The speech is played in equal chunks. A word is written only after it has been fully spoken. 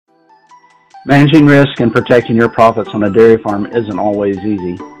Managing risk and protecting your profits on a dairy farm isn't always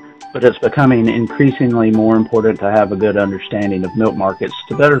easy, but it's becoming increasingly more important to have a good understanding of milk markets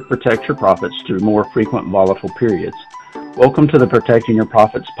to better protect your profits through more frequent volatile periods. Welcome to the Protecting Your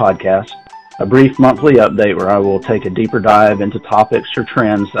Profits podcast, a brief monthly update where I will take a deeper dive into topics or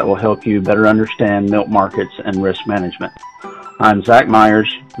trends that will help you better understand milk markets and risk management. I'm Zach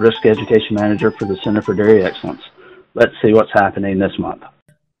Myers, Risk Education Manager for the Center for Dairy Excellence. Let's see what's happening this month.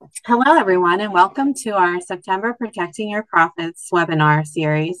 Hello, everyone, and welcome to our September Protecting Your Profits webinar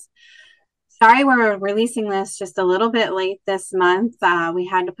series. Sorry we're releasing this just a little bit late this month. We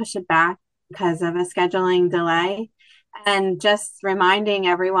had to push it back because of a scheduling delay. And just reminding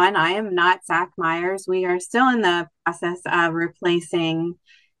everyone, I am not Zach Myers. We are still in the process of replacing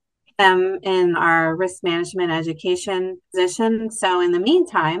him in our risk management education position. So in the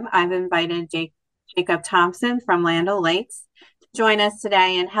meantime, I've invited Jacob Thompson from Land O'Lakes join us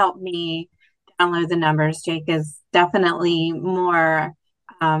today and help me download the numbers. Jake is definitely more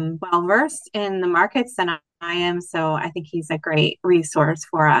well-versed in the markets than I am, so I think he's a great resource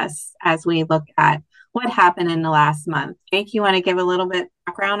for us as we look at what happened in the last month. Jake, you want to give a little bit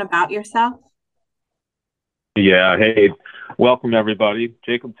background about yourself? Yeah, hey, welcome everybody.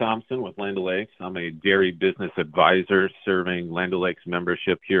 Jacob Thompson with Land O'Lakes. I'm a dairy business advisor serving Land O'Lakes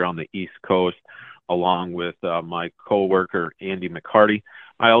membership here on the East Coast, along with my coworker, Andy McCarty.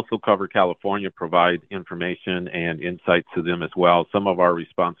 I also cover California, provide information and insight to them as well. Some of our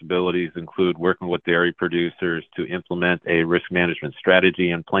responsibilities include working with dairy producers to implement a risk management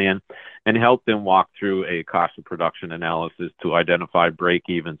strategy and plan and help them walk through a cost of production analysis to identify break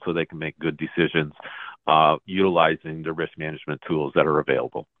even so they can make good decisions utilizing the risk management tools that are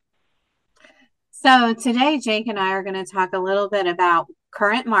available. So today, Jake and I are going to talk a little bit about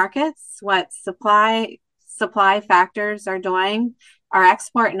current markets, what supply factors are doing, our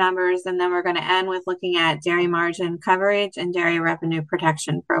export numbers, and then we're going to end with looking at dairy margin coverage and dairy revenue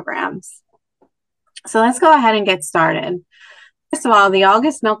protection programs. So let's go ahead and get started. First of all, the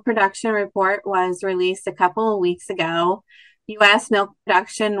August milk production report was released a couple of weeks ago. U.S. milk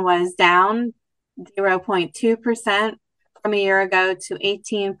production was down 0.2% from a year ago to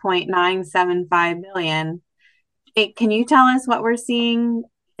 18.975 million. Hey, can you tell us what we're seeing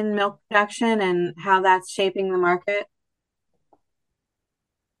in milk production and how that's shaping the market?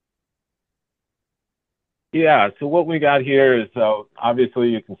 Yeah, so what we got here is obviously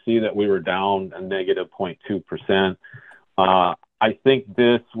you can see that we were down a negative 0.2%. I think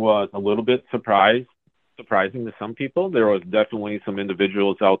this was a little bit surprising to some people. There was definitely some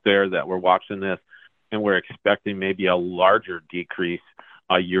individuals out there that were watching this and we're expecting maybe a larger decrease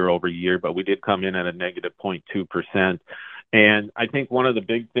year over year, but we did come in at a negative 0.2%. And I think one of the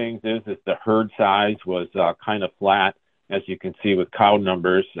big things is the herd size was kind of flat. As you can see with cow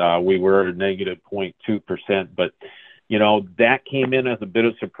numbers, we were at a negative 0.2%, but that came in as a bit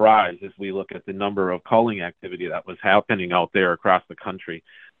of surprise as we look at the number of culling activity that was happening out there across the country.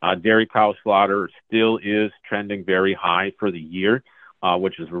 Dairy cow slaughter still is trending very high for the year,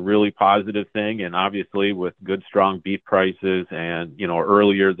 which is a really positive thing. And obviously with good, strong beef prices and,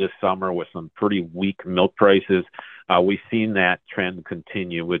 earlier this summer with some pretty weak milk prices, we've seen that trend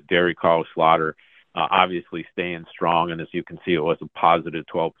continue with dairy cow slaughter, obviously staying strong. And as you can see, it was a positive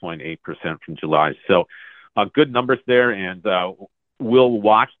 12.8% from July. So good numbers there. And we'll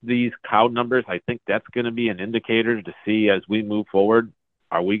watch these cow numbers. I think that's going to be an indicator to see as we move forward.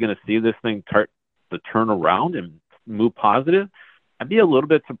 Are we going to see this thing start to turn around and move positive? I'd be a little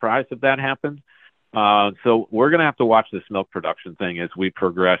bit surprised if that happens. So we're going to have to watch this milk production thing as we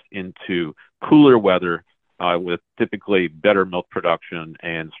progress into cooler weather with typically better milk production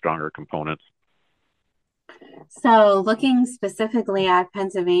and stronger components. So looking specifically at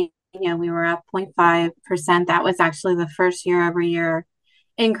Pennsylvania, we were up 0.5%. That was actually the first year-over-year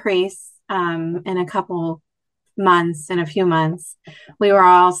increase in a few months. We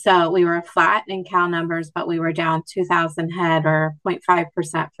were flat in cow numbers, but we were down 2,000 head or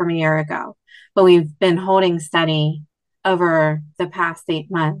 0.5% from a year ago. But we've been holding steady over the past 8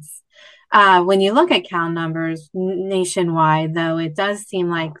 months. When you look at cow numbers nationwide, though, it does seem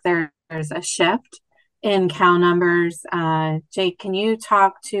like there's a shift in cow numbers. Jake, can you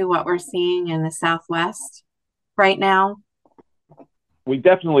talk to what we're seeing in the Southwest right now? We've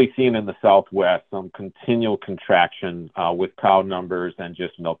definitely seen in the Southwest some continual contraction with cow numbers and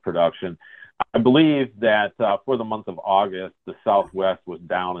just milk production. I believe that for the month of August, the Southwest was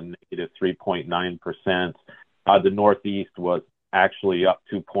down a negative 3.9%. The Northeast was actually up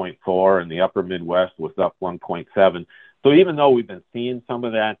 2.4%, and the Upper Midwest was up 1.7%. So even though we've been seeing some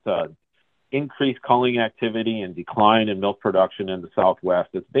of that increased culling activity and decline in milk production in the Southwest,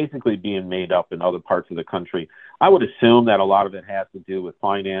 it's basically being made up in other parts of the country. I would assume that a lot of it has to do with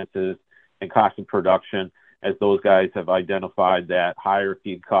finances and cost of production, as those guys have identified that higher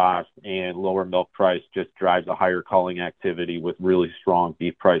feed costs and lower milk price just drives a higher culling activity with really strong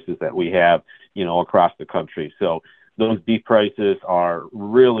beef prices that we have, across the country. So those beef prices are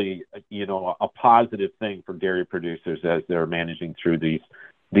really, a positive thing for dairy producers as they're managing through these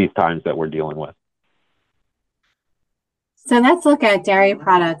times that we're dealing with. So let's look at dairy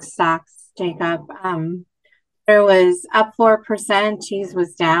product stocks, Jacob. There was up 4%, cheese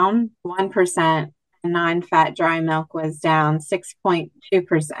was down 1%, and non-fat dry milk was down 6.2%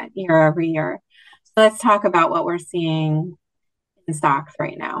 year over year. So let's talk about what we're seeing in stocks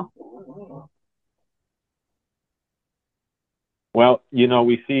right now. Well,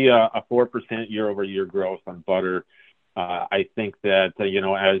 we see a 4% year over year growth on butter. I think that,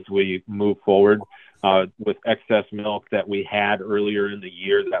 as we move forward with excess milk that we had earlier in the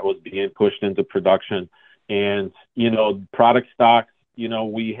year that was being pushed into production, and, product stocks,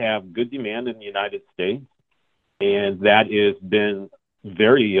 we have good demand in the United States, and that has been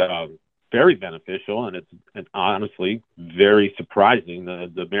very, very beneficial. And it's honestly very surprising.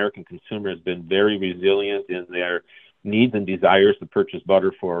 The American consumer has been very resilient in their needs and desires to purchase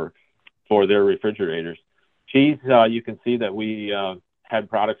butter for their refrigerators. Cheese, you can see that we had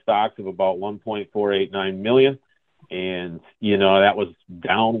product stocks of about 1.489 million, and that was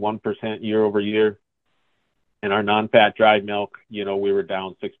down 1% year over year. And our non-fat dried milk, we were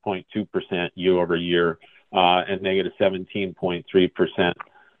down 6.2% year over year, and negative 17.3%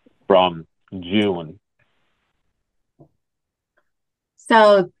 from June.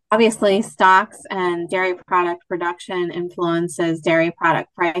 So obviously, stocks and dairy product production influences dairy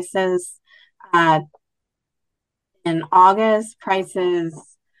product prices. In August,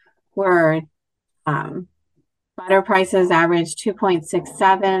 prices were butter prices averaged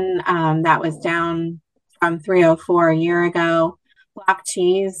 2.67. That was down from 3.04 a year ago. Block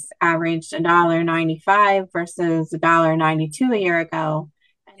cheese averaged $1.95 versus $1.92 a year ago.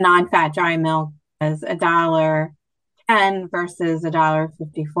 And non-fat dry milk was $1.10 versus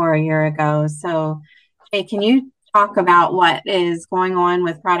 $1.54 a year ago. So, Jay, can you talk about what is going on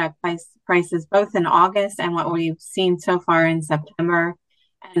with product prices both in August and what we've seen so far in September,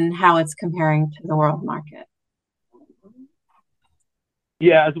 and how it's comparing to the world market?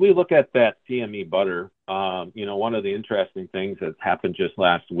 Yeah, as we look at that CME butter, one of the interesting things that happened just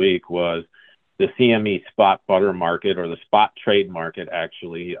last week was the CME spot butter market, or the spot trade market,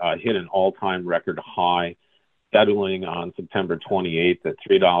 actually hit an all-time record high, settling on September 28th at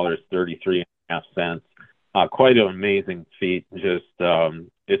 $3.33.5. Quite an amazing feat. Just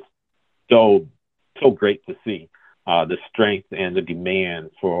it's so great to see the strength and the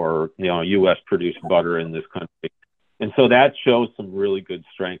demand for U.S. produced butter in this country. And so that shows some really good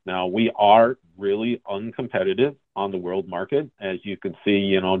strength. Now, we are really uncompetitive on the world market. As you can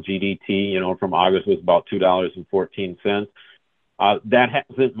see, GDT, from August was about $2.14. That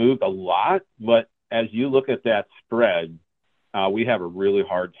hasn't moved a lot, but as you look at that spread, we have a really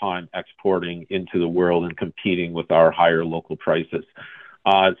hard time exporting into the world and competing with our higher local prices.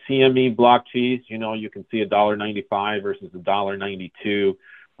 CME block cheese, you can see $1.95 versus $1.92.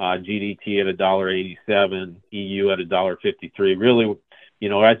 GDT at $1.87, EU at $1.53. Really,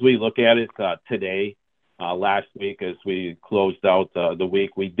 as we look at it today, last week as we closed out the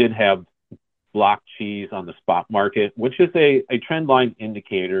week, we did have block cheese on the spot market, which is a trend line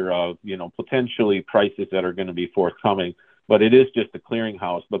indicator of potentially prices that are going to be forthcoming. But it is just a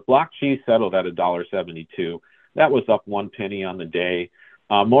clearinghouse. But block cheese settled at $1.72. That was up 1 penny on the day.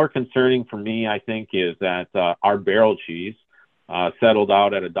 More concerning for me, I think, is that our barrel cheese settled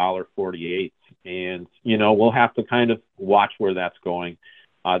out at $1.48, and we'll have to kind of watch where that's going.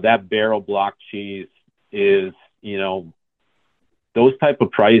 That barrel block cheese is, those type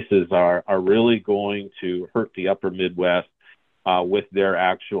of prices are really going to hurt the upper Midwest with their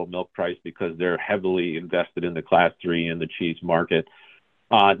actual milk price, because they're heavily invested in the class 3 and the cheese market.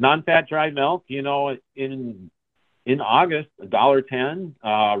 Non-fat dry milk, in August,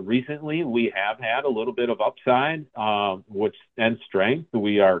 $1.10. Recently, we have had a little bit of upside, and strength.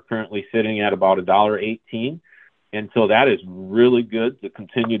 We are currently sitting at about $1.18. And so that is really good to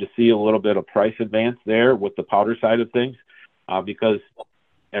continue to see a little bit of price advance there with the powder side of things, because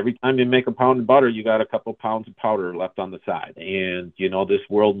every time you make a pound of butter, you got a couple pounds of powder left on the side. And, this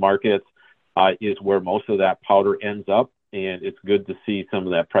world market is where most of that powder ends up. And it's good to see some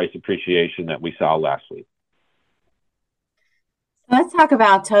of that price appreciation that we saw last week. Let's talk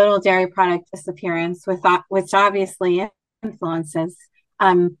about total dairy product disappearance, which obviously influences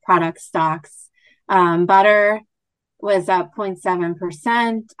product stocks. Butter was up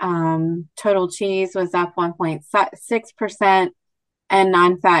 0.7%. Total cheese was up 1.6%. And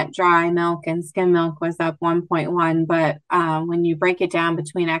non-fat dry milk and skim milk was up 1.1. But when you break it down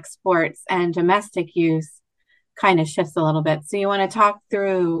between exports and domestic use, kind of shifts a little bit. So you want to talk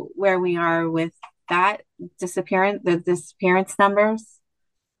through where we are with that the disappearance numbers?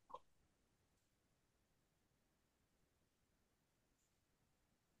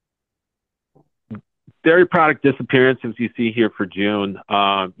 Dairy product disappearance, as you see here for June,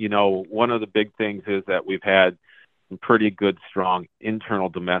 one of the big things is that we've had some pretty good, strong internal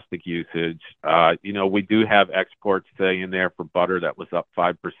domestic usage. We do have exports staying in there for butter that was up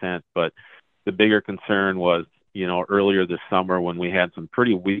 5%, but the bigger concern was, earlier this summer when we had some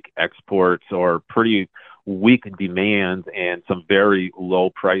pretty weak exports or pretty weak demand and some very low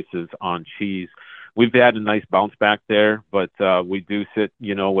prices on cheese. We've had a nice bounce back there, but we do sit,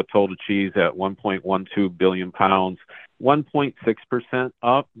 with total cheese at 1.12 billion pounds, 1.6%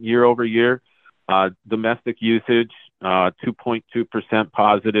 up year over year. Domestic usage, 2.2%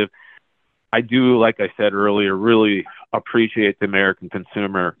 positive. I do, like I said earlier, really appreciate the American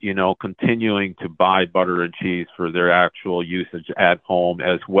consumer, continuing to buy butter and cheese for their actual usage at home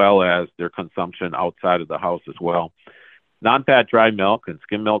as well as their consumption outside of the house as well. Non-fat dry milk and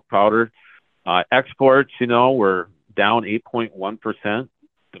skim milk powder. Exports, were down 8.1%.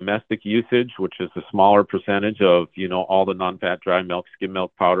 Domestic usage, which is a smaller percentage of, all the non-fat dry milk, skim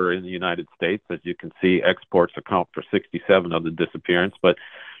milk powder in the United States. As you can see, exports account for 67 of the disappearance. But,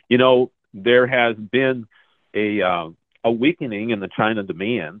 there has been a weakening in the China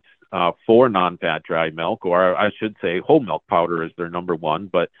demand for non-fat dry milk, or I should say whole milk powder is their number one.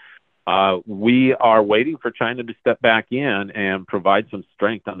 But we are waiting for China to step back in and provide some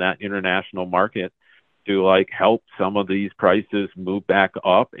strength on that international market to help some of these prices move back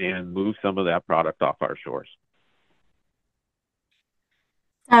up and move some of that product off our shores.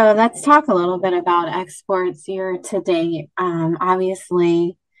 So let's talk a little bit about exports year to date.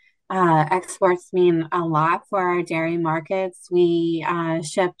 Obviously, exports mean a lot for our dairy markets. We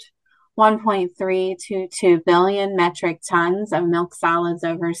shipped 1.322 billion metric tons of milk solids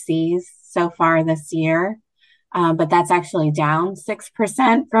overseas so far this year, but that's actually down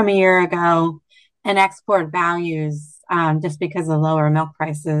 6% from a year ago. And export values, just because of lower milk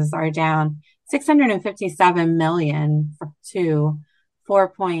prices, are down 657 million to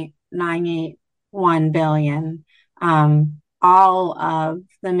 4.981 billion. All of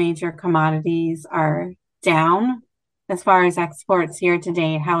the major commodities are down as far as exports year to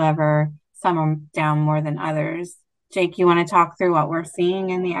date. However, some are down more than others. Jake, you want to talk through what we're seeing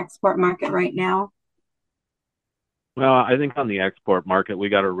in the export market right now? Well, I think on the export market, we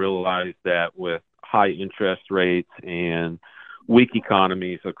got to realize that with high interest rates and weak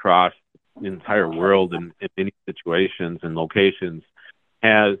economies across the entire world in many situations and locations,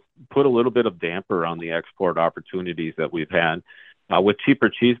 has put a little bit of damper on the export opportunities that we've had. With cheaper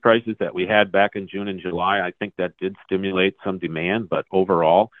cheese prices that we had back in June and July, I think that did stimulate some demand. But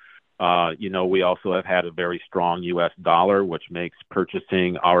overall, we also have had a very strong U.S. dollar, which makes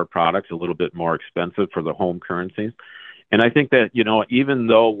purchasing our products a little bit more expensive for the home currencies. And I think that, even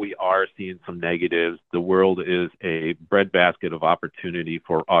though we are seeing some negatives, the world is a breadbasket of opportunity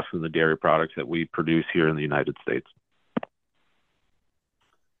for us and the dairy products that we produce here in the United States.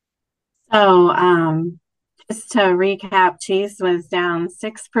 So just to recap, cheese was down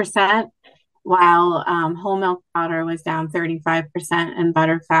 6%, while whole milk powder was down 35% and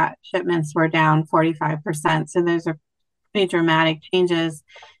butter fat shipments were down 45%. So those are pretty dramatic changes.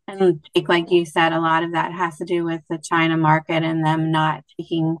 And like you said, a lot of that has to do with the China market and them not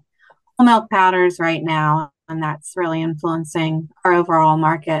taking whole milk powders right now. And that's really influencing our overall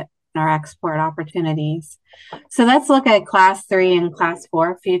market and our export opportunities. So let's look at class 3 and class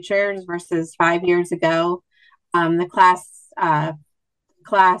 4 futures versus 5 years ago. The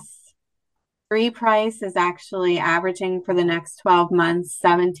class 3 price is actually averaging for the next 12 months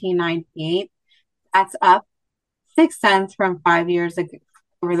 $17.98. That's up 6 cents from 5 years ago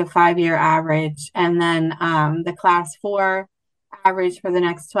over the 5-year average. And then the class 4 average for the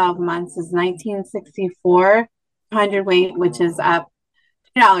next 12 months is $19.64 hundredweight, which is up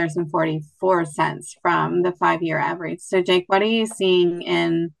 $2.44 from the 5-year average. So Jake, what are you seeing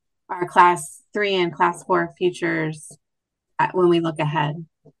in our class 3 and class 4 futures when we look ahead?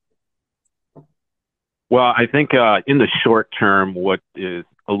 Well, I think in the short term, what is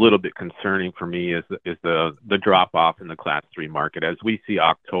a little bit concerning for me is the drop off in the class 3 market. As we see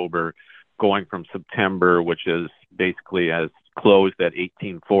October going from September, which is basically has closed at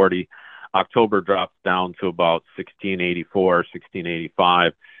 1840, October drops down to about 1684,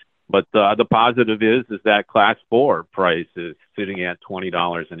 1685. But the positive is that Class 4 price is sitting at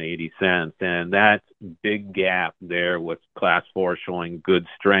 $20.80, and that big gap there with Class 4 showing good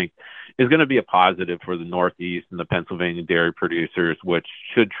strength is going to be a positive for the Northeast and the Pennsylvania dairy producers, which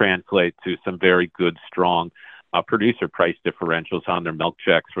should translate to some very good, strong producer price differentials on their milk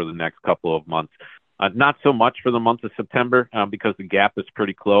checks for the next couple of months. Not so much for the month of September because the gap is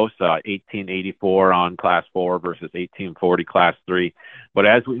pretty close, 1884 on Class 4 versus 1840 Class 3. But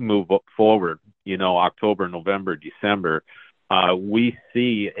as we move forward, October, November, December, we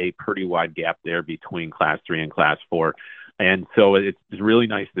see a pretty wide gap there between Class 3 and Class 4. And so it's really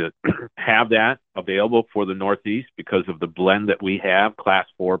nice to have that available for the Northeast because of the blend that we have. Class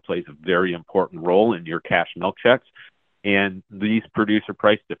 4 plays a very important role in your cash milk checks. And these producer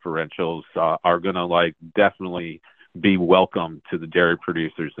price differentials are going to definitely be welcome to the dairy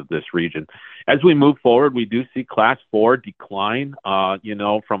producers of this region. As we move forward, we do see Class 4 decline,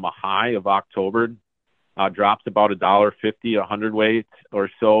 from a high of October, drops about $1.50 a hundredweight or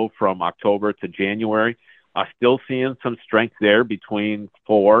so from October to January. Still seeing some strength there between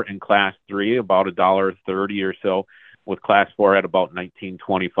 4 and Class 3, about $1.30 or so, with Class 4 at about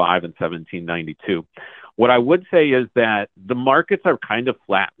 $19.25 and $17.92. What I would say is that the markets are kind of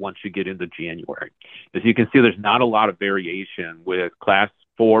flat once you get into January. As you can see, there's not a lot of variation with Class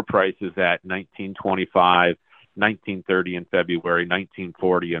 4 prices at $19.25, $19.30 in February,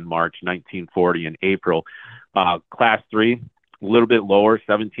 $19.40 in March, $19.40 in April. Class 3, a little bit lower,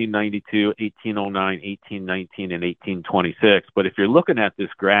 $17.92, $18.09, $18.19, and $18.26. But if you're looking at this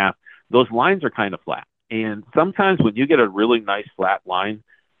graph, those lines are kind of flat. And sometimes when you get a really nice flat line,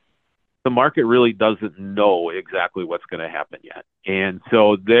 the market really doesn't know exactly what's going to happen yet. And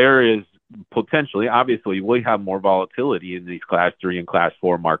so there is potentially, obviously, we have more volatility in these Class 3 and Class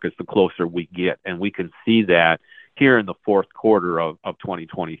 4 markets the closer we get. And we can see that here in the fourth quarter of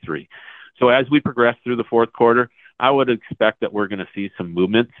 2023. So as we progress through the fourth quarter, I would expect that we're going to see some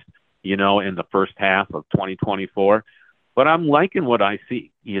movements, in the first half of 2024. But I'm liking what I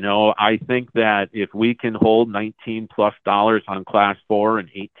see. I think that if we can hold $19+ on Class 4 and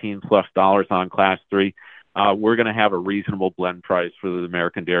 $18+ on Class 3, we're going to have a reasonable blend price for the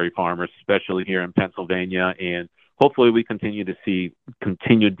American dairy farmers, especially here in Pennsylvania. And hopefully we continue to see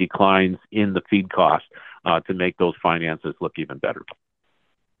continued declines in the feed costs to make those finances look even better.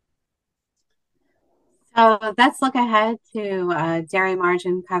 So let's look ahead to dairy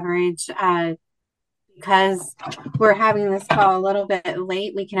margin coverage. Because we're having this call a little bit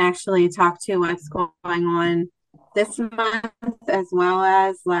late, we can actually talk to what's going on this month as well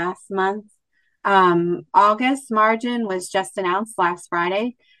as last month. August margin was just announced last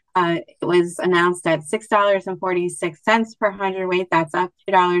Friday. It was announced at $6.46 per hundredweight. That's up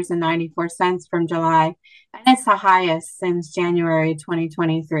 $2.94 from July. And it's the highest since January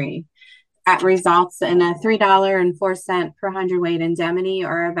 2023. That results in a $3.04 per hundredweight indemnity,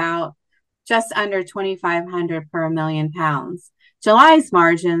 or about just under $2,500 per million pounds. July's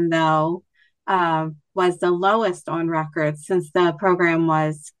margin, though, was the lowest on record since the program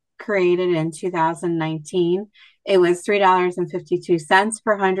was created in 2019. It was $3.52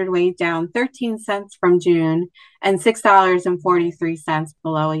 per hundredweight, down 13 cents from June, and $6.43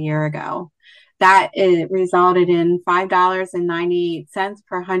 below a year ago. That resulted in $5.98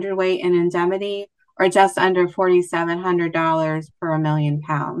 per hundredweight in indemnity, or just under $4,700 per million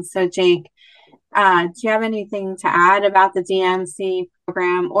pounds. So, Jake, do you have anything to add about the DMC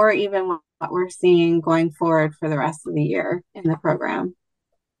program, or even what we're seeing going forward for the rest of the year in the program?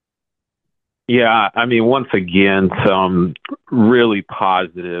 Yeah, once again, some really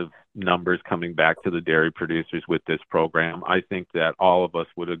positive numbers coming back to the dairy producers with this program. I think that all of us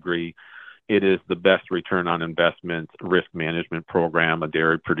would agree it is the best return on investment risk management program a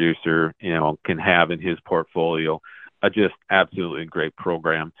dairy producer, can have in his portfolio. Just absolutely great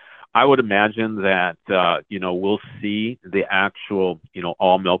program. I would imagine that, we'll see the actual,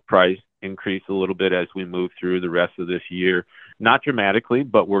 all milk price increase a little bit as we move through the rest of this year. Not dramatically,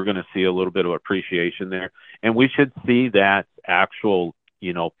 but we're going to see a little bit of appreciation there. And we should see that actual,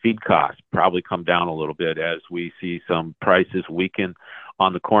 feed costs probably come down a little bit as we see some prices weaken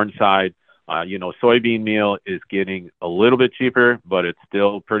on the corn side. Soybean meal is getting a little bit cheaper, but it's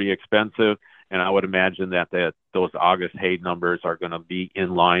still pretty expensive. And I would imagine that those August hay numbers are going to be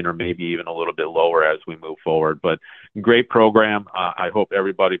in line or maybe even a little bit lower as we move forward. But great program. I hope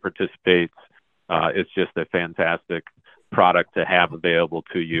everybody participates. It's just a fantastic product to have available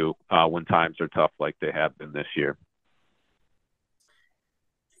to you when times are tough like they have been this year.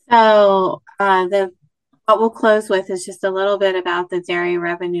 So the What we'll close with is just a little bit about the Dairy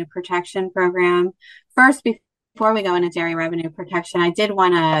Revenue Protection Program. First, before we go into dairy revenue protection, I did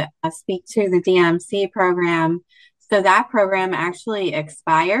want to speak to the DMC program. So that program actually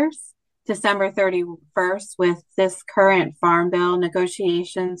expires December 31st with this current farm bill.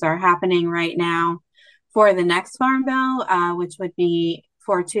 Negotiations are happening right now for the next farm bill, which would be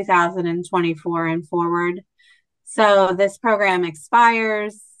for 2024 and forward. So this program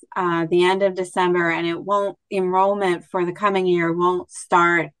expires the end of December, and enrollment for the coming year won't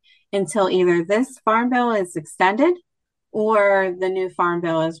start until either this farm bill is extended or the new farm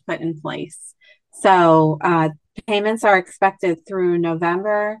bill is put in place. So payments are expected through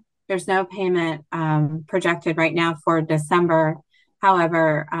November. There's no payment projected right now for December.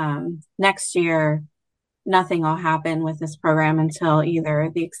 However, next year, nothing will happen with this program until either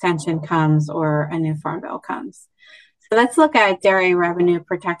the extension comes or a new farm bill comes. So let's look at Dairy Revenue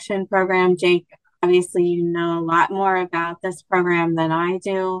Protection Program. Jake, obviously you know a lot more about this program than I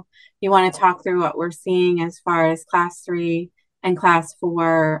do. You want to talk through what we're seeing as far as Class 3 and Class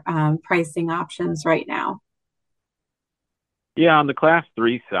 4 pricing options right now? Yeah, on the Class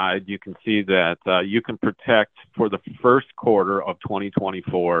 3 side, you can see that you can protect for the first quarter of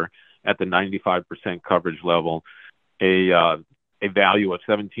 2024 at the 95% coverage level a value of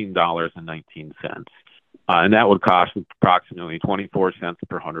 $17.19. And that would cost approximately 24 cents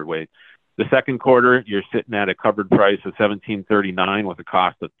per hundredweight. The second quarter, you're sitting at a covered price of $17.39 with a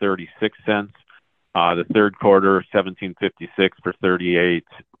cost of 36 cents. The third quarter, $17.56 for 38.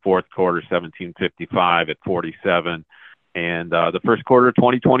 Fourth quarter, $17.55 at 47. And the first quarter of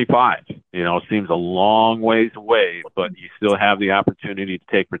 2025, seems a long ways away, but you still have the opportunity to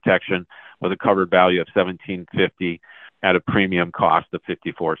take protection with a covered value of $17.50 at a premium cost of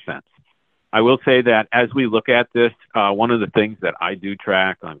 54 cents. I will say that as we look at this, one of the things that I do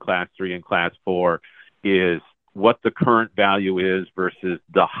track on Class 3 and Class 4 is what the current value is versus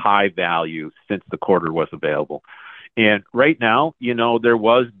the high value since the quarter was available. And right now, there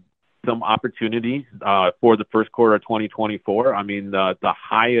was some opportunities for the first quarter of 2024. I mean, the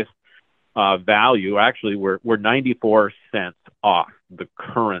highest value, actually, we're 94 cents off the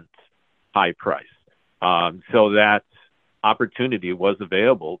current high price. So that opportunity was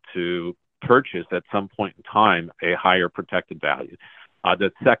available to purchase at some point in time a higher protected value.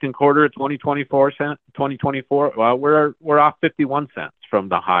 The second quarter of 2024, well, we're off 51 cents from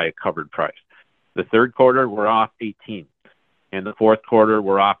the high covered price. The third quarter, we're off 18. And the fourth quarter,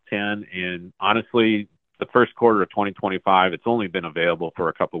 we're off 10. And honestly, the first quarter of 2025, it's only been available for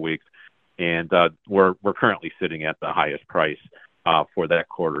a couple of weeks. And we're currently sitting at the highest price for that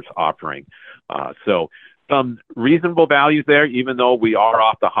quarter's offering. So some reasonable values there, even though we are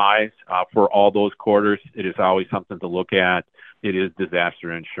off the highs for all those quarters. It is always something to look at. It is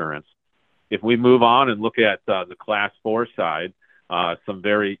disaster insurance. If we move on and look at the Class 4 side, some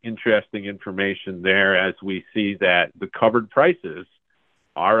very interesting information there as we see that the covered prices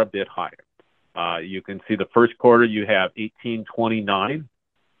are a bit higher. You can see the first quarter you have $18.29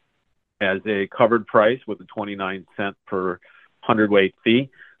 as a covered price with a 29 cent per hundredweight fee.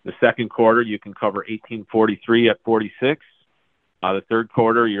 The second quarter you can cover $18.43 at 46. The third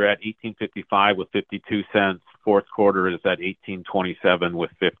quarter you're at $18.55 with 52 cents. Fourth quarter is at $18.27 with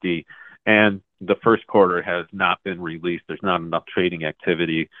 50. And the first quarter has not been released. There's not enough trading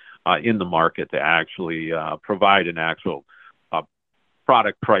activity in the market to actually provide an actual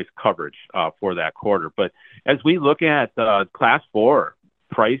product price coverage for that quarter. But as we look at Class 4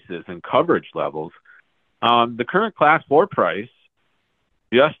 prices and coverage levels, the current Class 4 price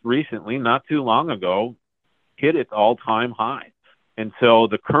just recently, not too long ago, hit its all-time high. And so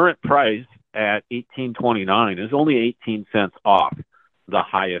the current price at $18.29 is only 18 cents off the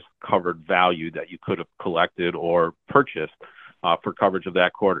highest covered value that you could have collected or purchased for coverage of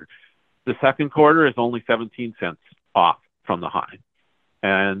that quarter. The second quarter is only 17 cents off from the high.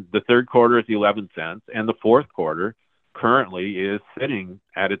 And the third quarter is 11 cents. And the fourth quarter currently is sitting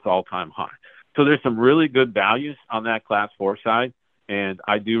at its all-time high. So there's some really good values on that Class 4 side. And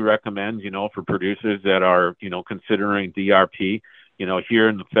I do recommend, for producers that are, considering DRP, here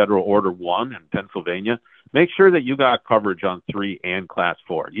in the Federal Order 1 in Pennsylvania, make sure that you got coverage on 3 and Class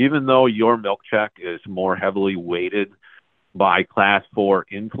 4. Even though your milk check is more heavily weighted by Class 4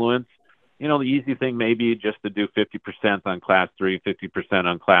 influence, the easy thing may be just to do 50% on Class 3, 50%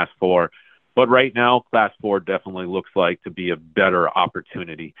 on Class 4. But right now, Class 4 definitely looks like to be a better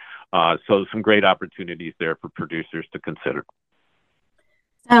opportunity. So some great opportunities there for producers to consider.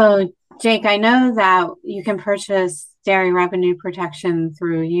 So, Jake, I know that you can purchase dairy revenue protection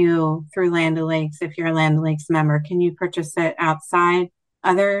through Land O'Lakes if you're a Land O'Lakes member. Can you purchase it outside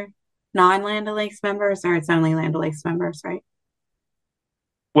other non-Land O'Lakes members, or it's only Land O'Lakes members, right?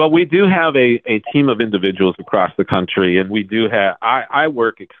 Well, we do have a team of individuals across the country, and we do have, I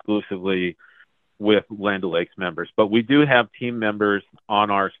work exclusively with Land O'Lakes members, but we do have team members on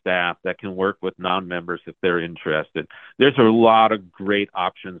our staff that can work with non-members if they're interested. There's a lot of great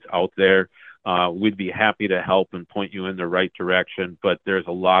options out there. We'd be happy to help and point you in the right direction, but there's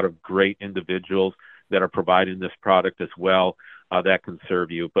a lot of great individuals that are providing this product as well that can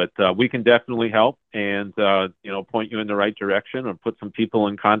serve you. But we can definitely help and, point you in the right direction or put some people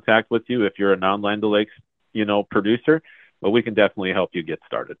in contact with you if you're a non-Land O'Lakes, producer, but we can definitely help you get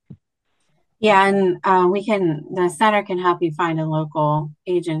started. Yeah, and the center can help you find a local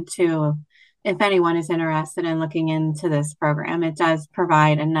agent too, if anyone is interested in looking into this program. It does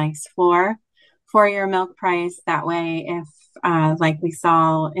provide a nice floor for your milk price. That way, if like we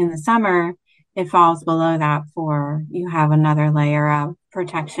saw in the summer, it falls below that, you have another layer of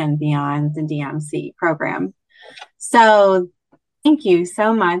protection beyond the DMC program. So thank you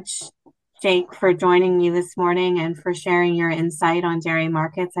so much, Jake, for joining me this morning and for sharing your insight on dairy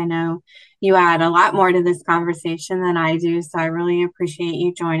markets. I know you add a lot more to this conversation than I do, so I really appreciate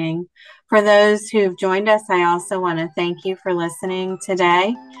you joining. For those who've joined us, I also want to thank you for listening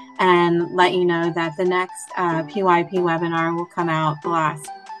today and let you know that the next PYP webinar will come out the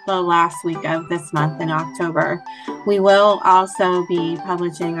last week of this month in October. We will also be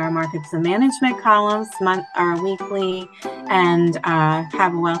publishing our markets and management columns weekly, and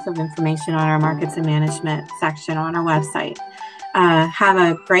have a wealth of information on our markets and management section on our website. Have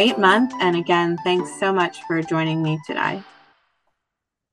a great month, and again, thanks so much for joining me today.